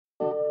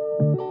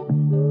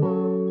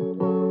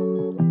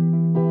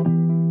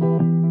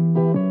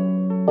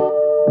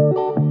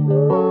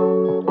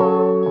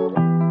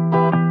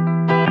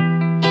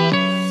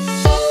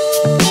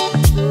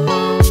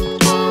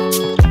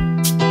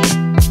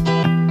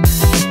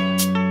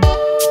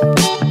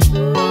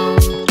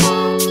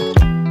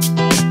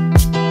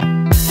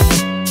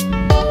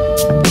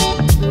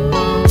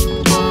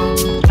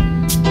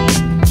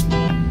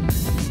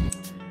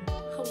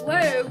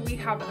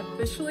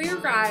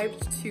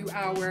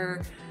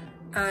our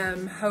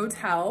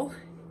hotel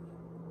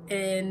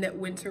in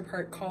Winter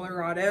Park,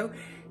 Colorado.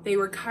 They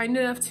were kind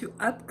enough to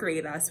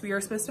upgrade us. We are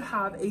supposed to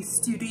have a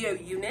studio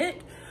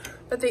unit,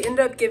 but they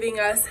ended up giving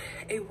us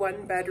a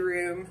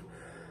 1-bedroom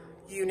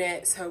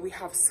unit. So we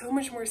have so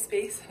much more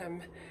space.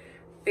 I'm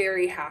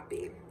very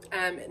happy.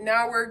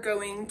 Now we're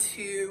going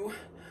to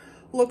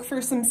look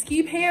for some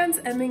ski pants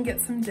and then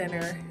get some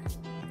dinner.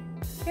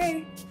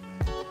 Okay.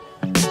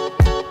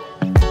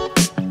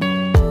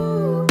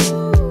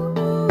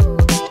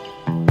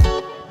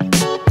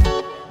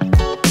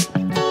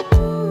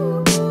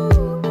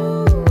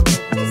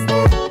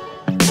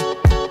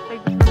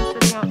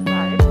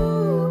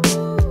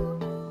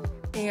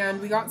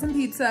 We got some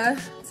pizza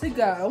to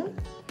go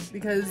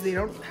because they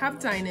don't have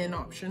dine-in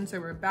options. So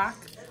we're back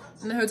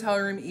in the hotel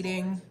room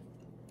eating.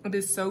 It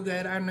is so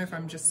good. I don't know if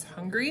I'm just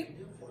hungry,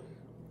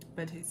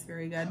 but it tastes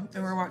very good.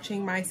 And we're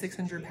watching My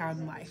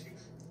 600-Pound Life.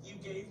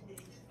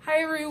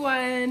 Hi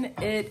everyone,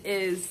 it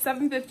is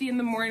 7:50 in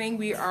the morning.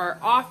 We are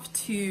off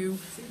to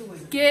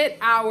get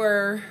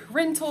our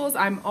rentals.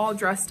 I'm all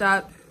dressed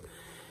up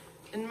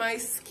in my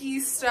ski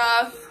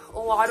stuff, a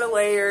lot of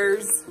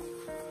layers.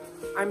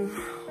 I'm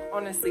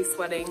honestly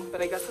sweating,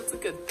 but I guess that's a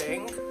good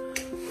thing.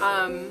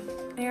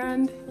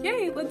 And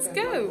yay, let's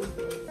go.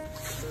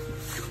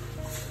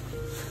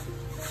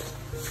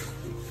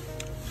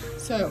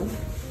 So,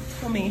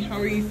 tell me, how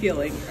are you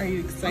feeling? Are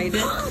you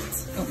excited?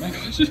 Oh my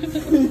gosh.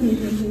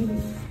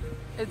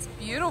 It's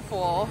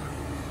beautiful.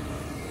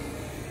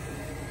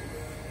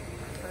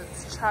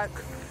 Let's check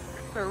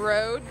the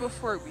road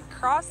before we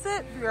cross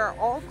it. We are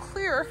all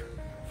clear.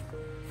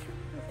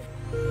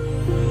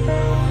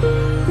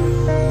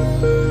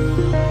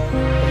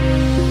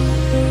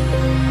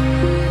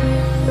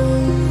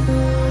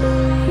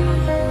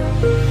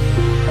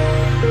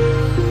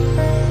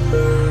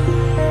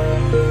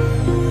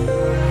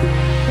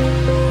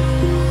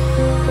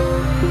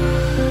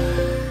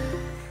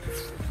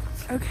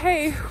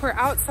 Okay, we're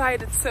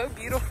outside. It's so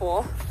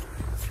beautiful.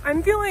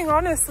 I'm feeling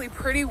honestly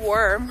pretty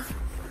warm.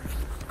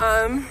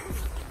 But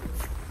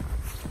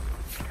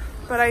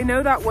I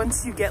know that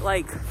once you get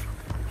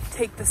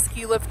take the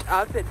ski lift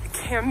up, it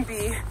can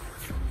be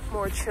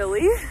more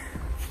chilly.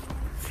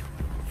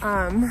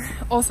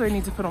 Also I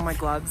need to put on my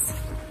gloves.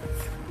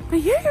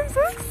 But yeah, I'm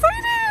so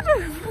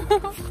excited!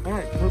 All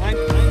right, don't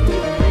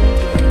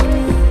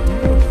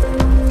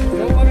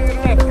let it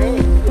happen. Go.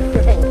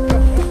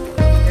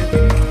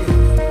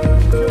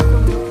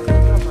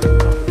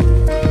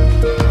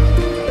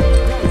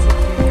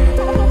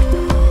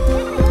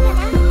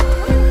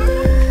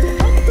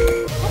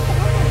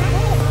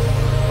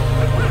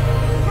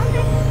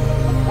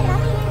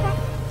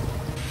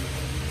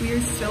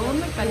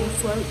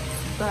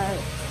 Slopes, but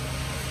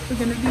we're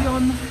gonna be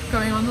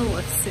going on the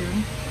lift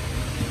soon.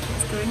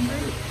 It's going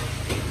great.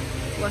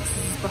 Alexis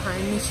is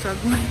behind me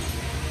struggling.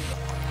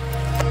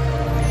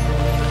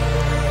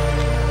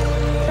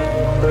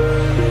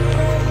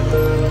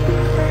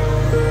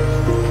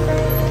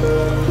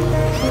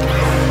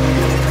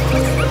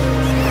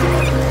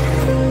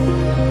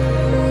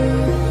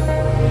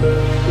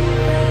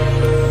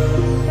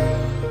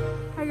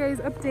 Hi guys,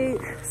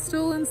 update.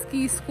 Still in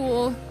ski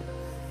school.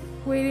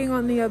 Waiting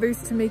on the others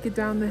to make it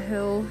down the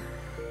hill.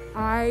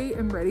 I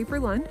am ready for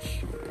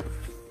lunch.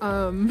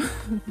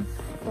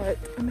 But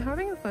I'm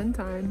having a fun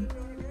time.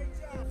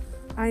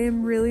 I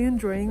am really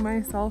enjoying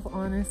myself,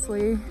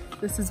 honestly.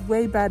 This is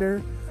way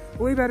better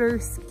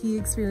ski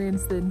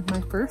experience than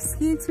my first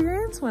ski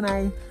experience when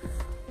I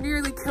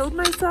nearly killed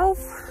myself.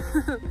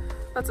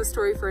 That's a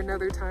story for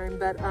another time,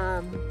 but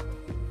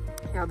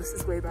yeah, this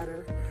is way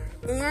better.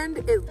 And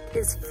it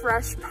is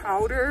fresh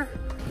powder.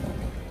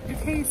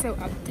 Okay, so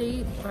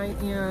update, I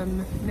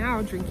am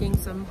now drinking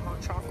some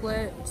hot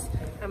chocolate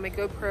on my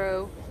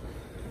GoPro,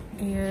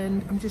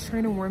 and I'm just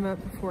trying to warm up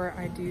before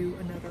I do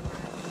another run.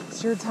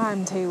 It's your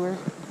time, Taylor.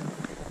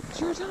 It's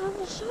your time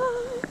to shine.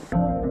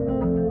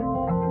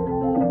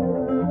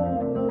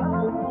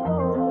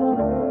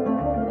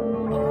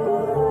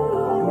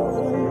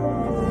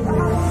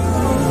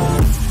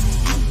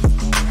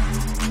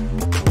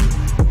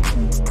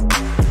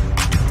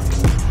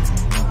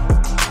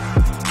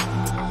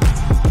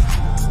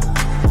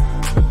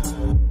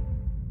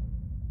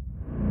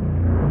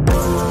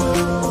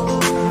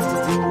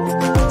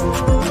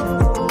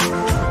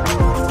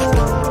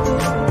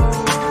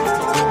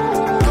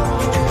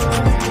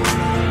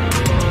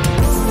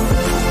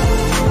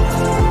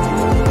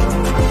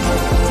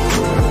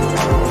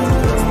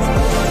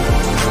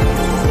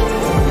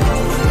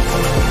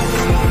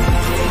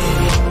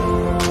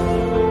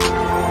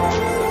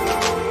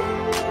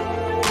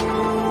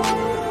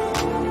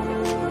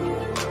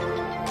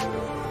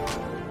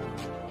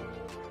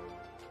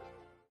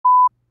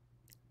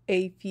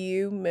 A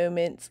few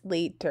moments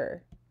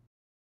later.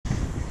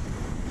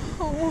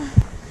 Oh,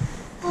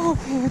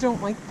 okay, I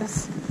don't like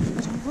this. I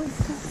don't like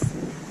this.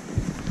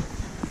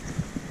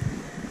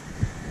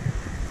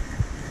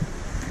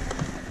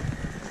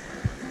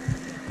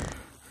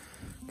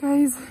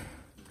 Guys,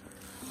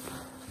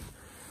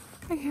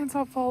 I can't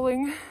stop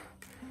falling.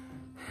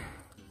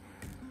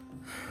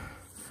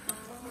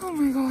 Oh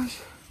my gosh.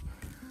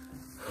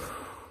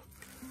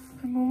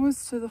 I'm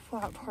almost to the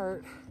flat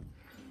part.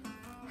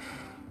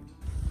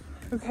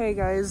 Okay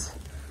guys,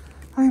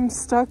 I'm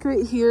stuck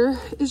right here.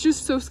 It's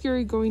just so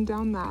scary going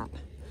down that.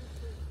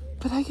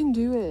 But I can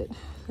do it.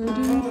 I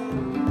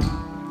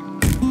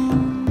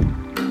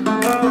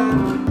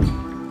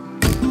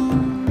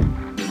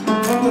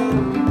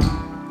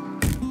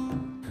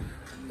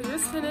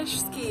just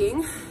finished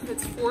skiing.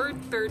 It's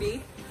 4:30,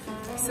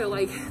 so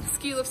like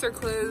ski lifts are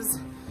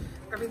closed.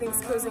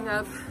 Everything's closing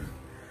up.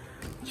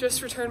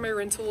 Just returned my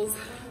rentals.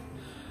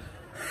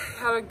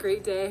 Had a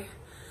great day.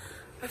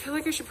 I feel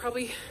like I should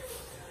probably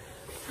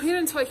wait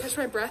until I catch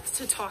my breath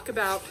to talk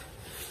about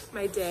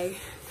my day,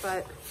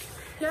 but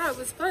yeah, it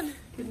was fun.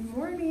 Good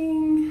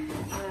morning.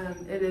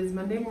 It is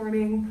Monday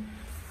morning.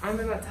 I'm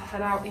about to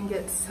head out and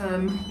get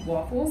some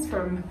waffles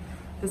from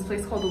this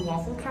place called the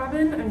Waffle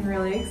Cabin. I'm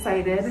really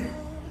excited.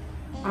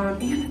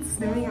 And it's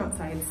snowing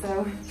outside,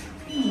 so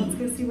let's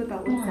go see what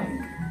that looks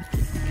like.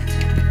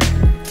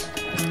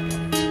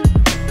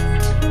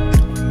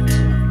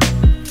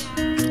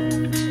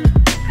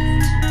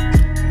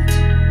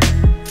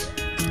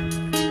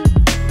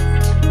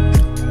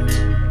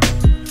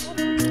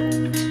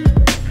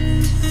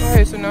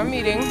 Okay, so now I'm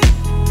eating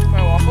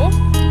my waffle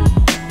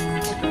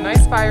with a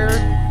nice fire.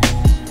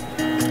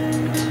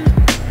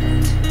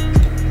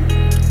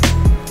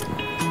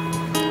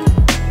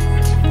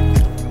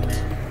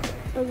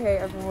 Okay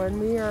everyone,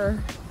 we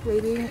are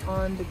waiting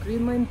on the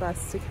Green Line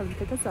bus to come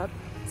pick us up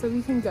so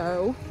we can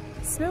go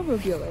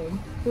snowmobiling.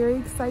 Very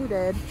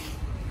excited.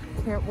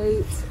 Can't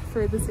wait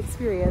for this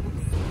experience.